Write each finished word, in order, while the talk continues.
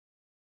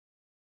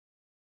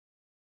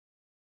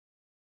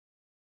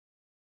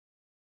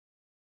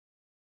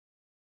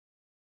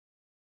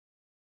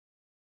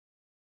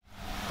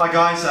Hi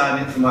guys,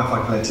 Nick from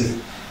HiFi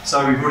Collective.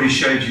 So we've already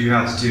showed you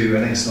how to do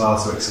an XLR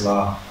to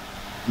XLR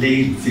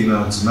lead,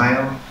 female to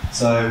male.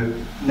 So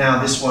now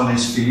this one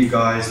is for you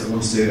guys that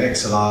want to do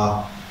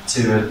XLR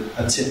to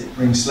a tip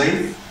ring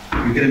sleeve.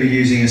 You're going to be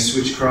using a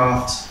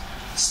Switchcraft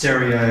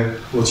stereo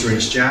 1/4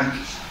 inch jack,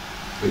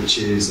 which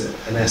is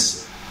an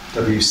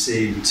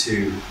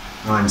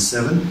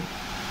SWC297.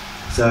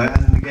 So,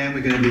 and then again we're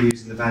going to be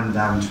using the Van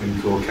Dam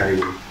twin core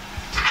cable.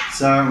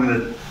 So I'm going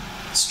to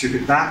strip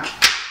it back.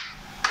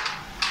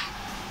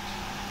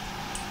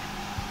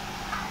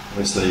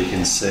 Obviously you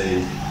can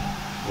see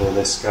all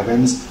this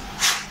gubbins.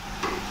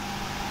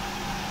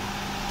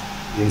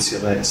 The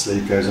insulated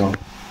sleeve goes on.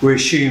 We're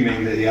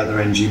assuming that the other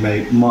end you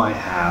might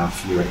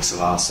have your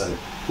XLR, so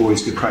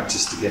always good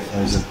practice to get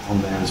those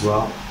on there as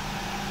well.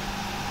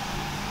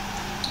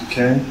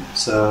 Okay,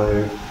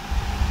 so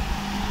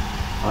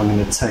I'm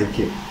going to take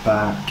it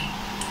back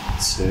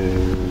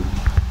to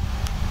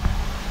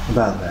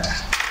about there.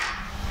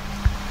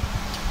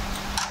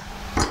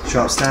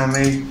 Sharp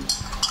Stanley.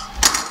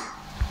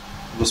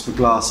 Lost my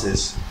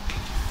glasses.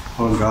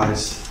 Hold on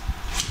guys.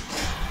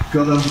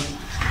 Got them.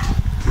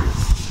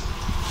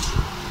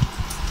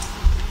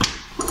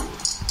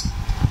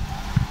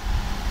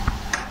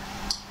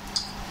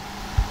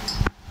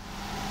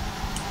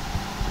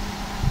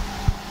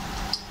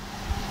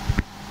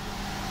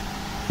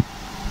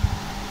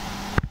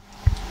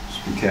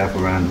 Just be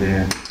careful around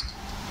here.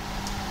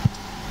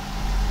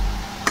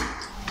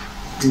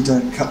 You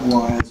don't cut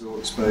wires or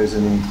expose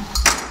any.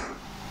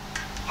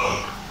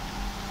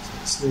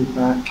 Sleeve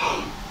back.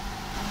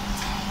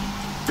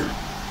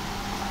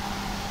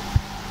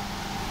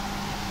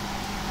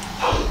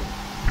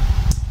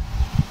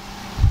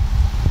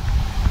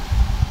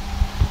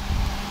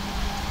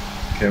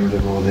 Get rid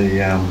of all the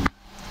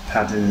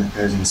padding that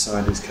goes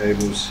inside these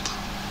cables.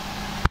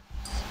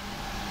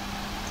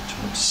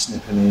 Try not to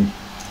snip any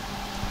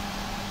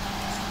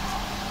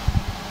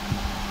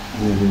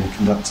of the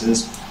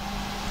conductors.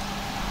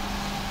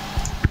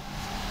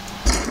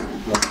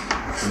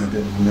 Making a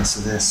bit of a mess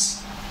of this.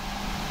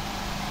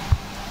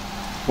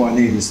 What I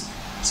need is,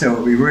 so it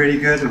would be really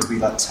good, it would be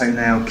like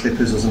toenail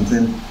clippers or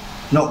something,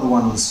 not the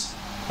ones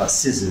like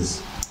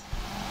scissors.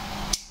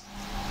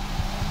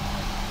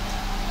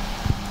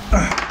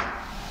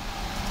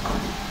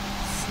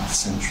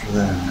 Central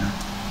there now.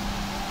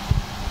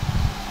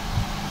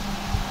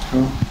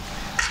 Cool.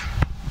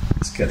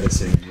 Let's get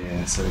this in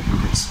here so we can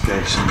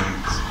get some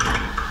links.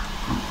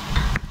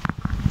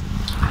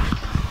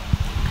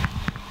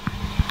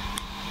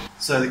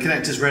 So the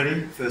connector's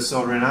ready for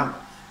soldering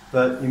up.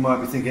 But you might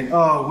be thinking,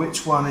 oh,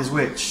 which one is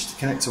which,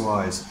 connector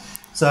wise?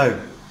 So,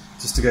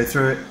 just to go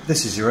through it,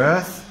 this is your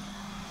earth.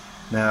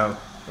 Now,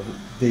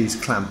 these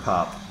clamp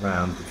up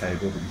round the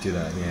cable, but you do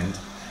that at the end.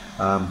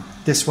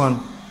 This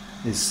one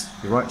is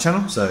your right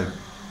channel, so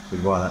we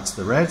wire that to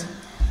the red.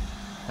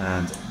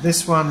 And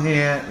this one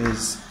here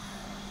is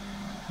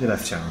your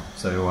left channel,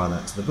 so you wire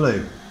that to the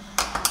blue.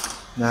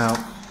 Now,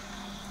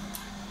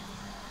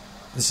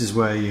 this is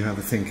where you have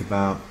a think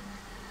about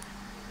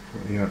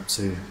what you're up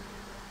to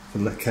for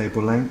the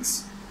cable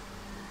lengths.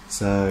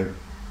 So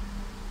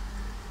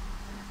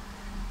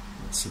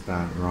that's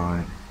about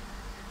right.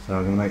 So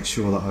I'm going to make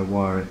sure that I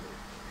wire it,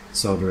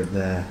 solder it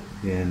there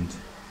at the end.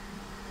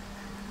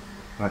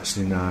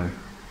 Actually no,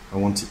 I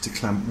want it to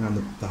clamp around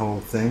the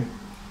whole thing.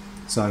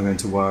 So I'm going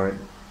to wire it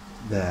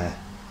there,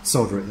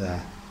 solder it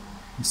there.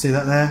 You see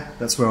that there?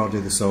 That's where I'll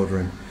do the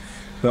soldering.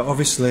 But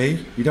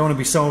obviously you don't want to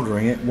be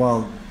soldering it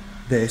while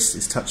this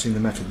is touching the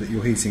metal that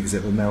you're heating, because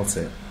it will melt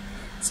it.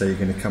 So you're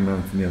going to come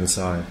around from the other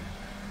side.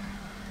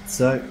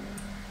 So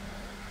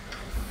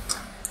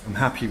I'm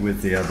happy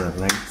with the other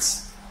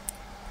lengths.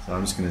 So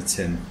I'm just going to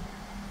tin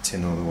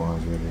all the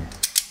wires really.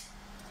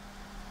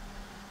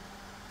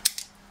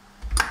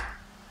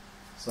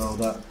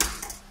 Solder.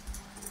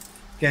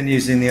 Again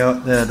using the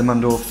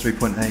Mundorf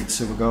 3.8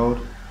 silver gold.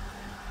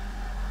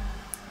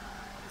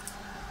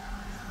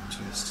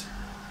 Twist.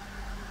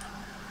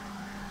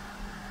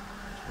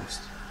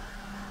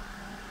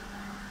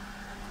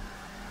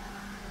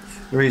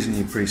 The reason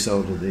you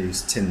pre-solder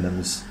these, tin them,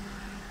 is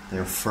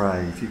they'll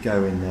fray. If you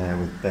go in there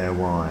with bare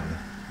wire,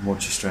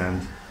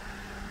 multi-strand,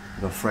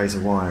 they'll fray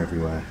the wire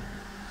everywhere.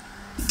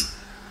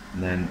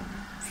 And then,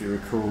 if you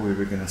recall, we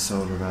were going to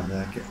solder about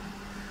there.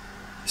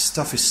 This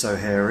stuff is so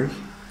hairy.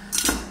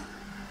 So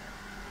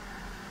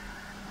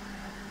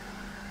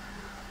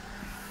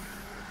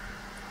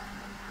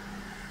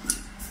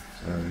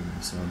we're going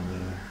to solder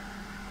there.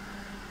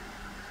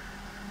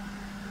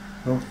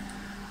 Oh.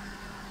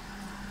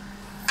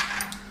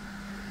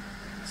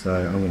 So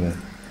I'm going to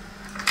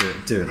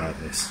do it like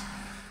this.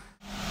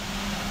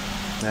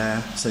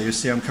 There, so you'll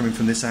see I'm coming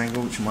from this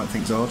angle, which you might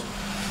think is odd,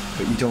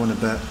 but you don't want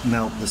to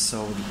melt the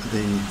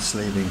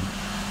sleeving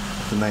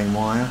of the main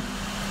wire.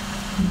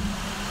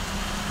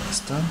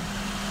 That's done.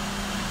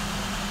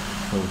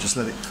 Cool, just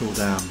let it cool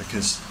down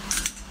because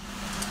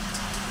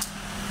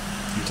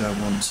you don't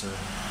want to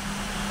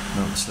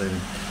melt the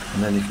sleeving.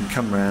 And then you can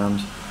come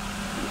round,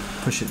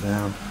 push it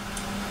down,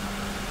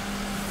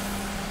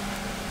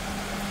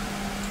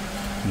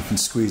 You can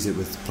squeeze it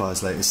with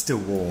pliers later. It's still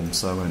warm,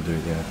 so I won't do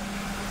it yet.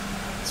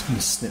 Just going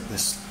to snip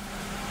this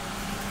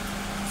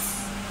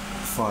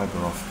fibre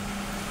off.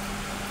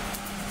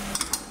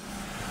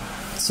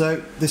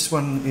 So this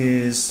one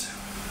is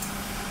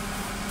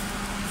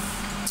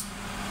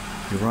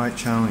your right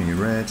channel, your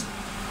red.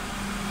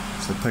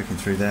 So poking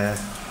through there,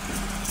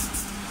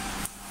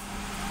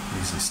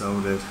 easily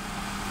soldered.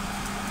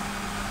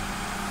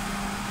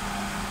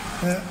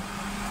 Yeah.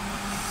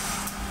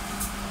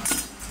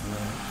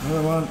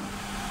 Another one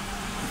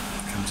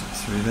comes up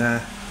through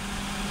there.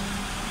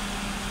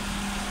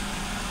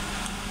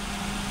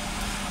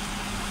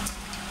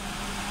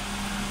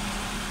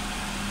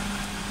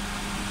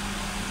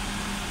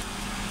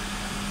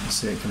 You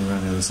see it coming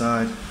around the other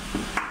side.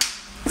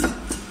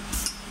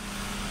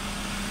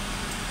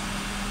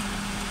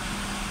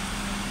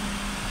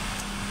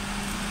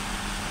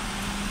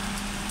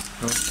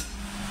 Cool.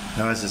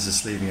 Now as there's a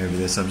sleeving over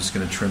this, I'm just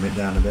going to trim it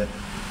down a bit.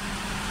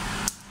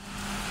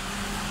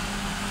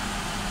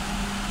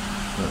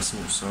 That's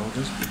all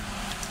soldered.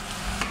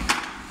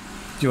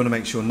 You want to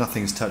make sure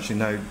nothing's touching,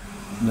 no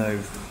kind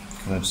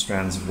of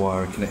strands of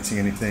wire connecting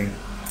anything.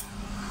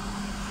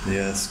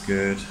 Yeah, that's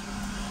good.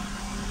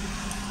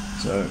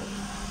 So,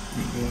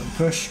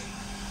 push,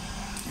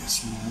 get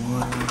some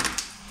more wire,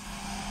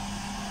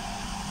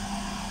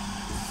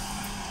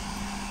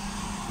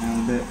 down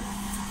a bit,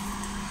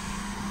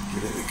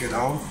 give it a good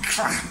old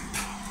clamp.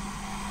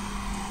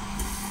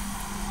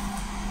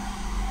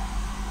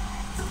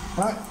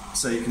 Right,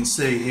 so you can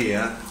see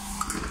here,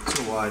 it's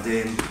all wired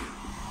in,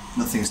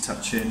 nothing's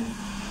touching,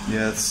 the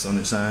earth's on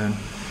its own,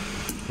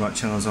 right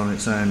channel's on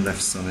its own,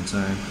 left's on its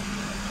own.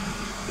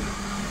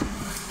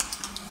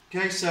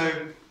 Okay, so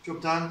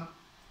job done.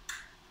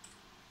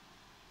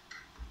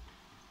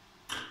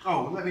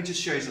 Oh, let me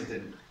just show you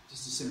something.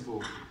 Just a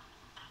simple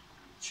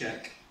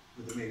check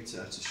with the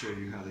meter to show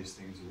you how these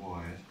things are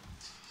wired.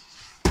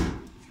 If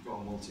you've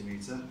got a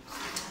multimeter,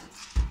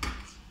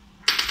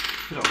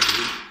 put it on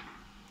the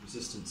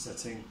resistance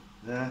setting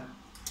there,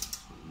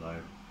 low.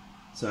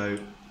 So,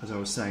 as I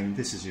was saying,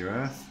 this is your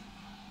earth.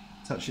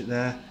 Touch it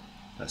there.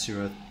 That's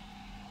your earth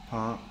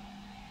part.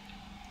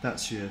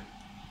 That's the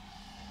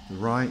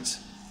right.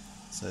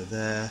 So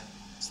there,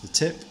 it's the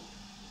tip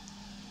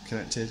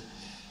connected,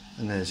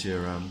 and there's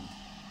your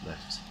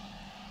left.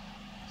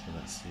 So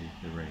that's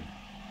the ring.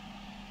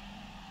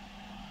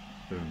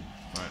 Boom.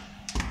 Right.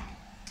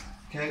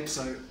 Okay,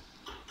 so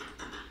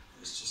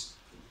let's just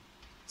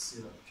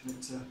see that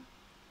connector.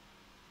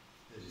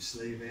 There's your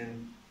sleeve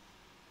in.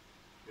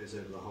 Goes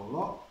over the whole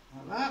lot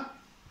like that.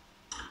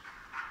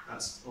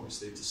 That's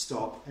obviously to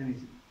stop any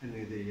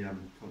of the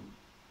electrical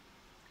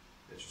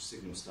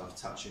signal stuff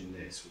touching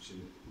this, which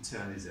in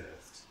turn is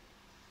earthed.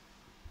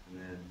 And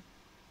then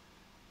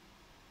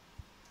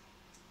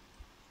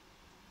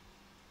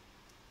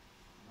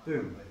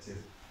boom.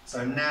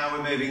 So now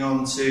we're moving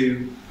on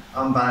to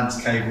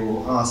unbalanced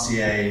cable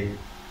RCA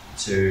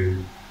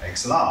to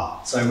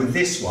XLR. So with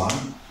this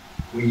one,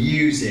 we're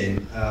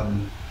using a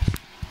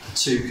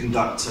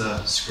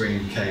 2-conductor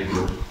screen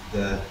cable,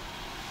 the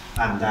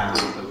and down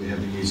that we have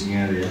been using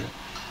earlier,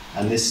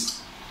 and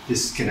this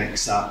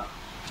connects up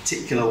a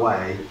particular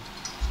way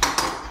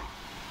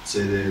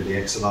to the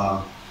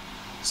XLR.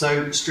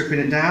 So stripping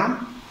it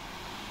down,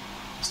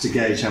 just to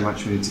gauge how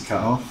much we need to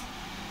cut off.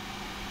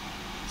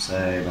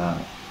 Say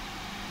about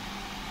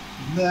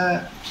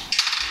there.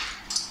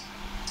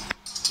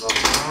 Drop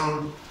it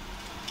down.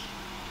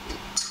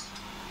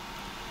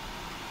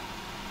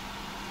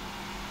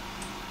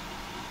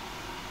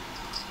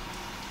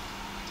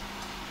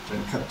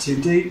 Don't cut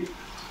too deep.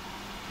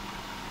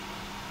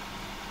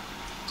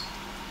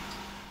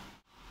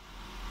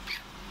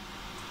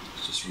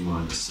 Let's just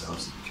remind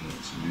ourselves of the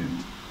connection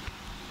in.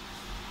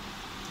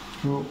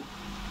 Cool.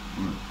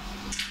 Right.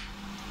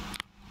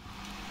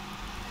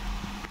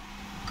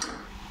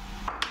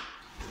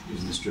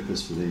 Using the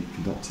strippers for the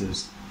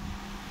conductors.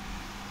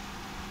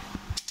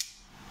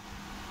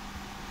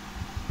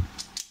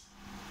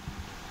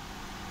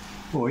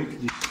 Or you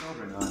could use a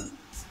soldering iron.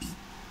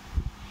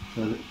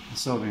 So the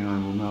soldering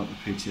iron will melt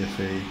the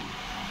PTFE.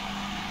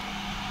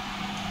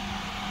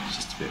 It's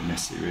just a bit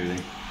messy,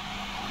 really.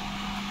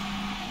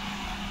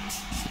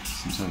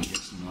 Sometimes you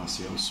get some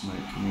nasty old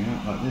smoke coming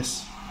out like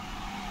this.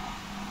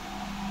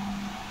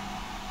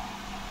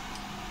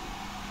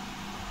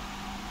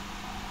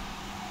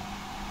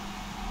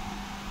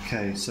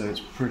 Okay, so it's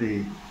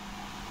pretty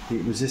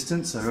heat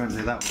resistant, so I won't do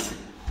it that way.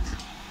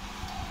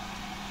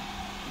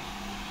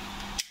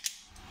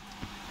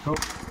 Cool.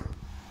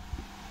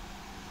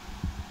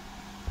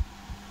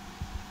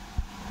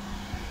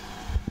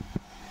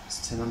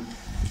 Let's tin them.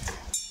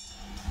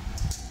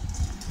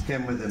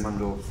 Again with the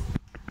Mundorf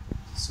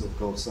silver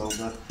gold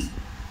solder.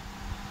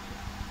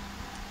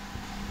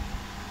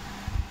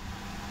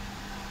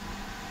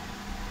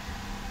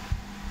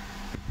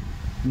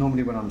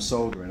 Normally when I'm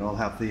soldering, I'll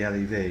have the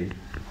LEV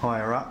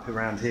higher up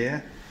around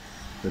here,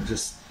 but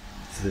just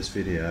for this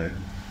video,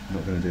 I'm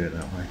not going to do it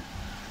that way.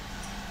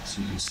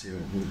 So you can see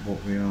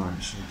what we are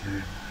actually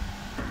doing.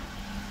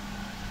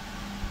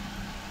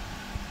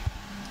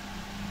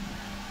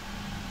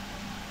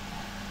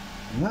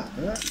 And that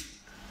there.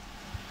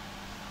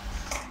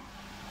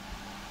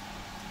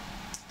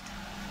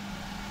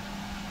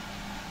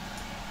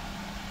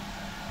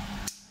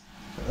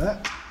 Like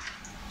that.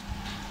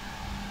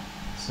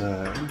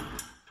 So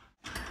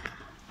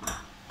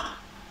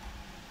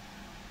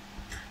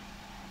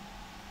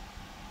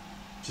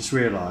just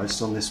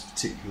realised on this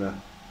particular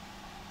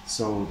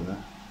solder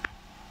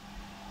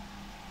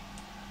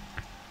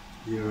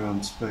you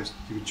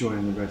would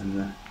join the red and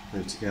the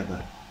blue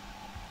together,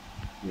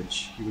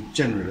 which you would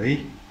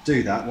generally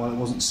do that while it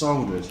wasn't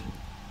soldered.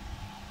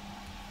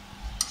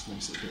 Just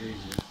makes it a bit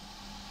easier.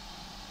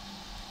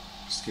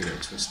 Just give it a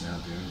twist now,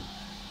 do it.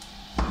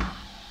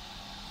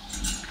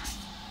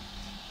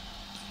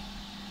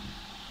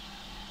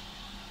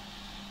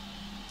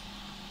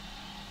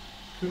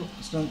 Cool,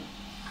 it's done.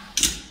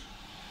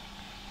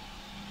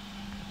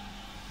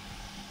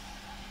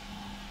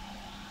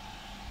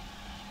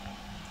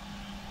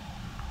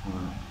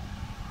 Right.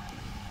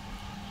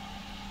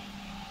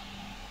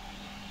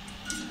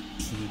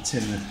 I'm going to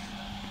tin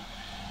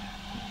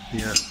the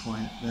earth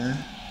point there.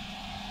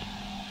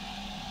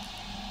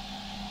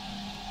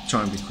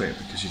 Try and be quick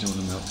because you don't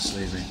want to melt the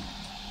sleeving.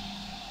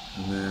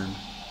 And then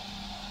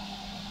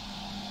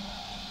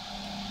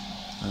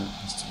that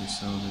has to be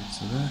soldered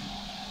to there.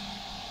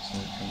 So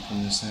it comes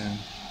from this end.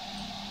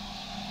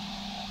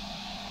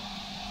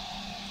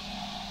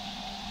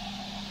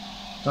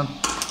 Done.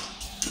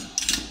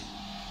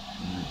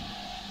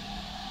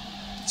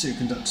 And 2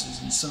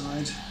 conductors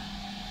inside.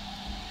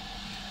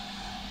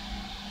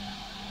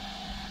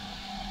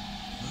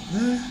 Like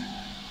there.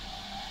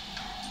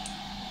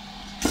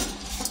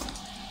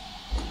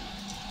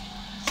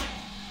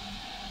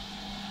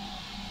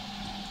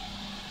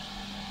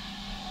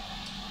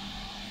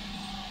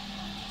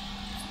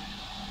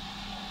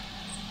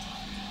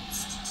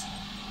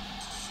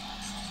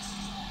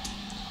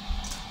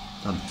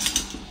 Done.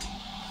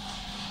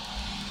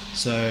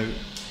 So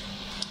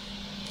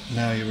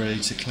now you're ready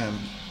to clamp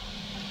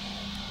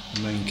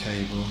the main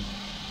cable.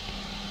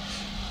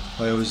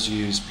 I always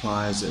use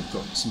pliers that have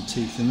got some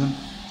teeth in them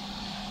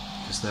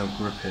because they'll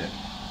grip it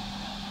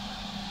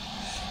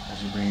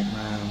as you bring it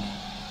round.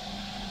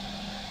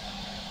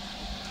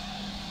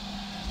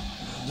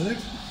 That'll do.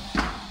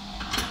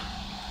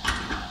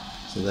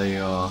 So there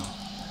you are.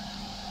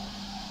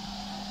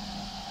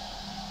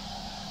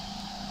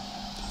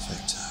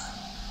 Perfect.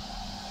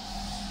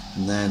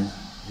 And then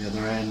the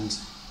other end,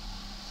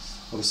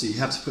 obviously you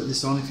have to put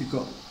this on if you've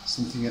got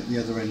something at the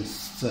other end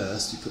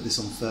first. You put this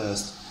on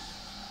first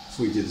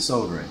before you do the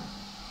soldering.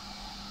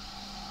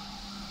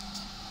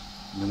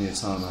 Many a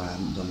time I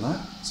haven't done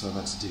that, so I've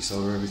had to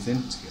desolder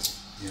everything to get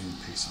the end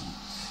piece on.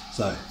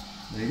 So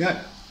there you go.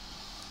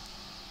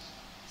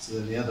 So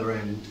then the other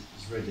end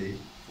is ready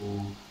for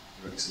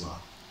your XLR.